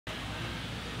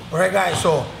Alright guys,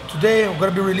 so today I'm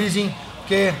gonna be releasing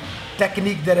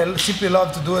technique that I simply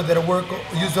love to do it, that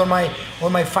I used on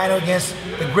my final against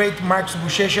the great Marcos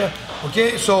Buchecha.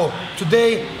 Okay, so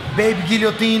today, baby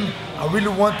guillotine. I really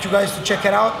want you guys to check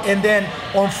it out. And then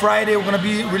on Friday we're gonna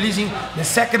be releasing the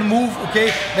second move, okay,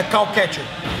 the cow catcher.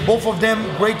 Both of them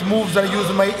great moves that I used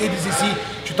in my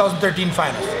ADCC 2013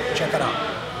 finals. Check it out.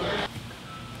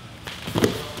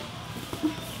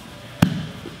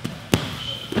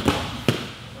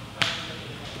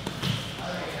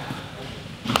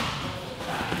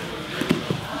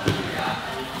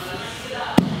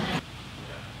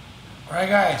 Alright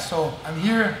guys, so I'm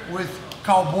here with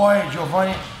Cowboy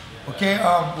Giovanni. Okay,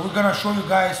 we're gonna show you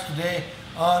guys today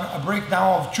a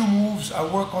breakdown of two moves I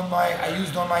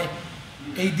used on my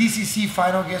ADCC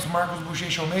final against Marcos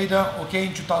Buchecha Almeida, okay,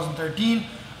 in 2013.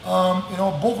 You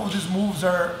know, both of these moves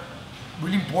are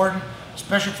really important,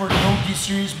 especially for the no-gi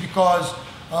series, because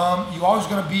you're always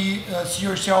gonna be see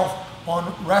yourself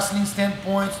on wrestling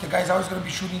standpoints. The guy's always gonna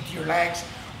be shooting to your legs,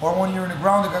 or when you're on the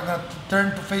ground, the guy's gonna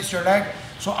turn to face your leg.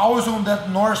 So always on that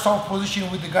north-south position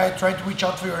with the guy trying to reach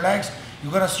out for your legs,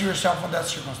 you're gonna see yourself in that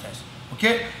circumstance.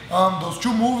 Okay? Those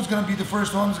two moves gonna be, the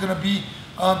first one is gonna be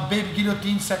baby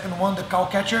guillotine, second one, the cow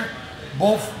catcher.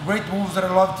 Both great moves that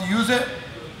I love to use it,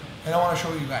 and I wanna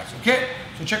show you guys, okay?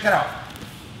 So check it out.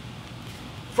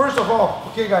 First of all,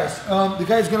 okay guys, the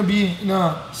guy is gonna be in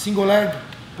a single leg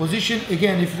position.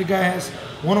 Again, if the guy has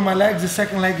one of my legs, the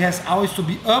second leg has always to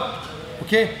be up.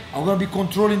 Okay, I'm gonna be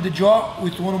controlling the jaw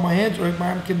with one of my hands, or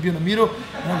my arm can be in the middle,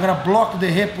 and I'm gonna block the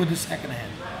hip with the second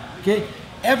hand. Okay,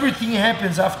 everything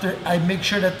happens after I make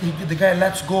sure that the guy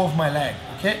lets go of my leg.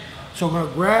 Okay, so I'm gonna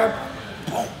grab,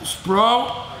 boom,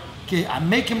 sprawl. Okay, I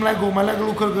make him let go of my leg.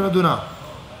 Look what I'm gonna do now.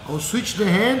 I'll switch the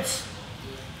hands,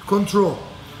 control.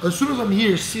 As soon as I'm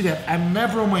here, see that I'm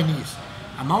never on my knees.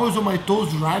 I'm always on my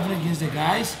toes driving against the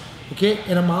guys. Okay,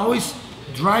 and I'm always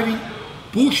driving,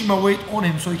 pushing my weight on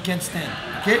him so he can't stand,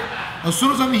 okay? As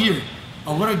soon as I'm here,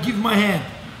 I'm gonna give my hand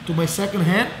to my second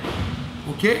hand,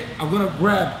 okay? I'm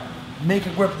gonna make a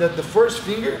grab the first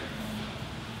finger.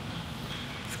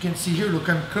 If you can see here, look,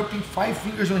 I'm cupping 5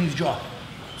 fingers on his jaw.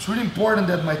 It's really important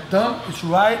that my thumb is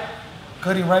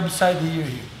cutting right beside the ear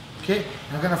here, okay?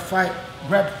 And I'm gonna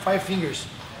grab 5 fingers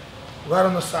right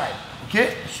on the side,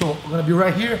 okay? So I'm gonna be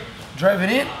right here, driving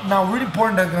in. Now, really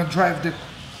important that I'm gonna drive the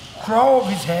crown of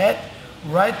his head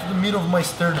right to the middle of my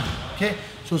sternum, okay?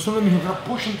 So as soon as I'm here, I'm gonna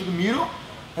push into the middle.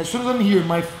 As soon as I'm here,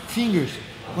 my fingers,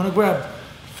 I'm gonna grab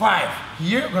 5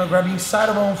 here, I'm gonna grab inside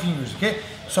of my own fingers, okay?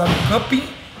 So I'm cupping,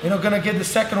 and I'm gonna get the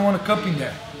second one cupping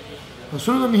there. As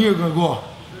soon as I'm here, I'm gonna go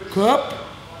cup,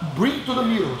 bring to the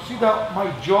middle. See that my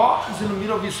jaw is in the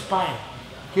middle of his spine,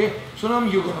 okay? So now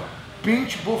I'm here, gonna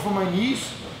pinch both of my knees,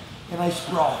 and I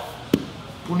sprawl,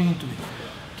 pulling into it,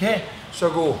 okay?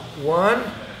 So I go 1,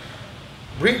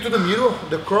 bring to the middle,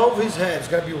 the crown of his head is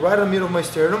gonna be right in the middle of my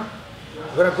sternum.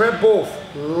 I'm gonna grab both,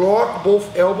 lock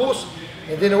both elbows,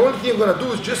 and then the only thing I'm gonna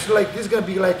do is just like this, is gonna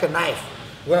be like a knife.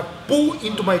 I'm gonna pull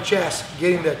into my chest,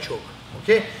 getting that choke,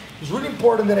 okay? It's really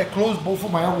important that I close both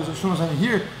of my elbows as soon as I'm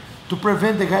here to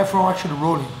prevent the guy from actually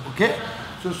rolling, okay?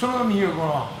 So as soon as I'm here, I'm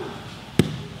gonna,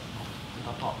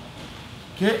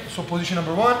 okay, so position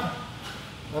number 1, I'm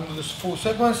gonna do this full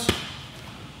sequence.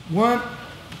 1,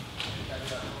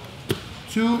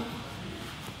 2,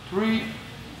 3,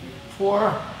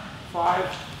 4,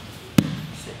 5,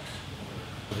 6.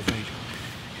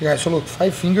 Okay guys, so look,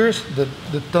 5 fingers,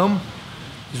 the thumb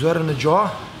is right on the jaw,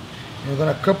 and we're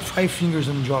gonna cup 5 fingers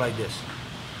on the jaw like this.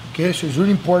 Okay, so it's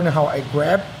really important how I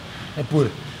grab and put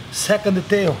it. Second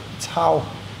detail, it's how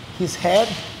his head,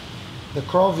 the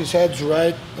crown of his head is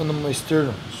right on my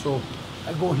sternum. So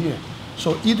I go here.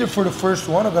 So either for the first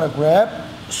one, I'm gonna grab,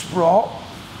 sprawl.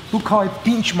 Look how I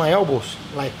pinch my elbows,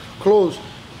 like close,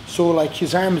 so like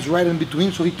his arm is right in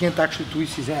between, so he can't actually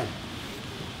twist his head.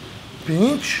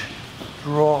 Pinch,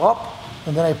 draw up,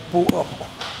 and then I pull up.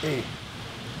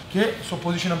 Okay, so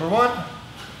position number 1. I'm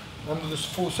gonna do this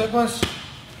full sequence.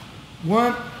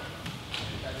 1,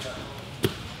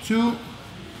 2,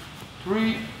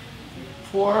 3,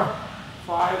 4,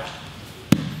 5,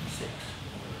 6.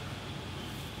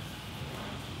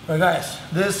 Alright guys,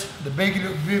 this, the baby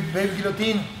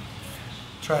guillotine.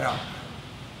 Try it out.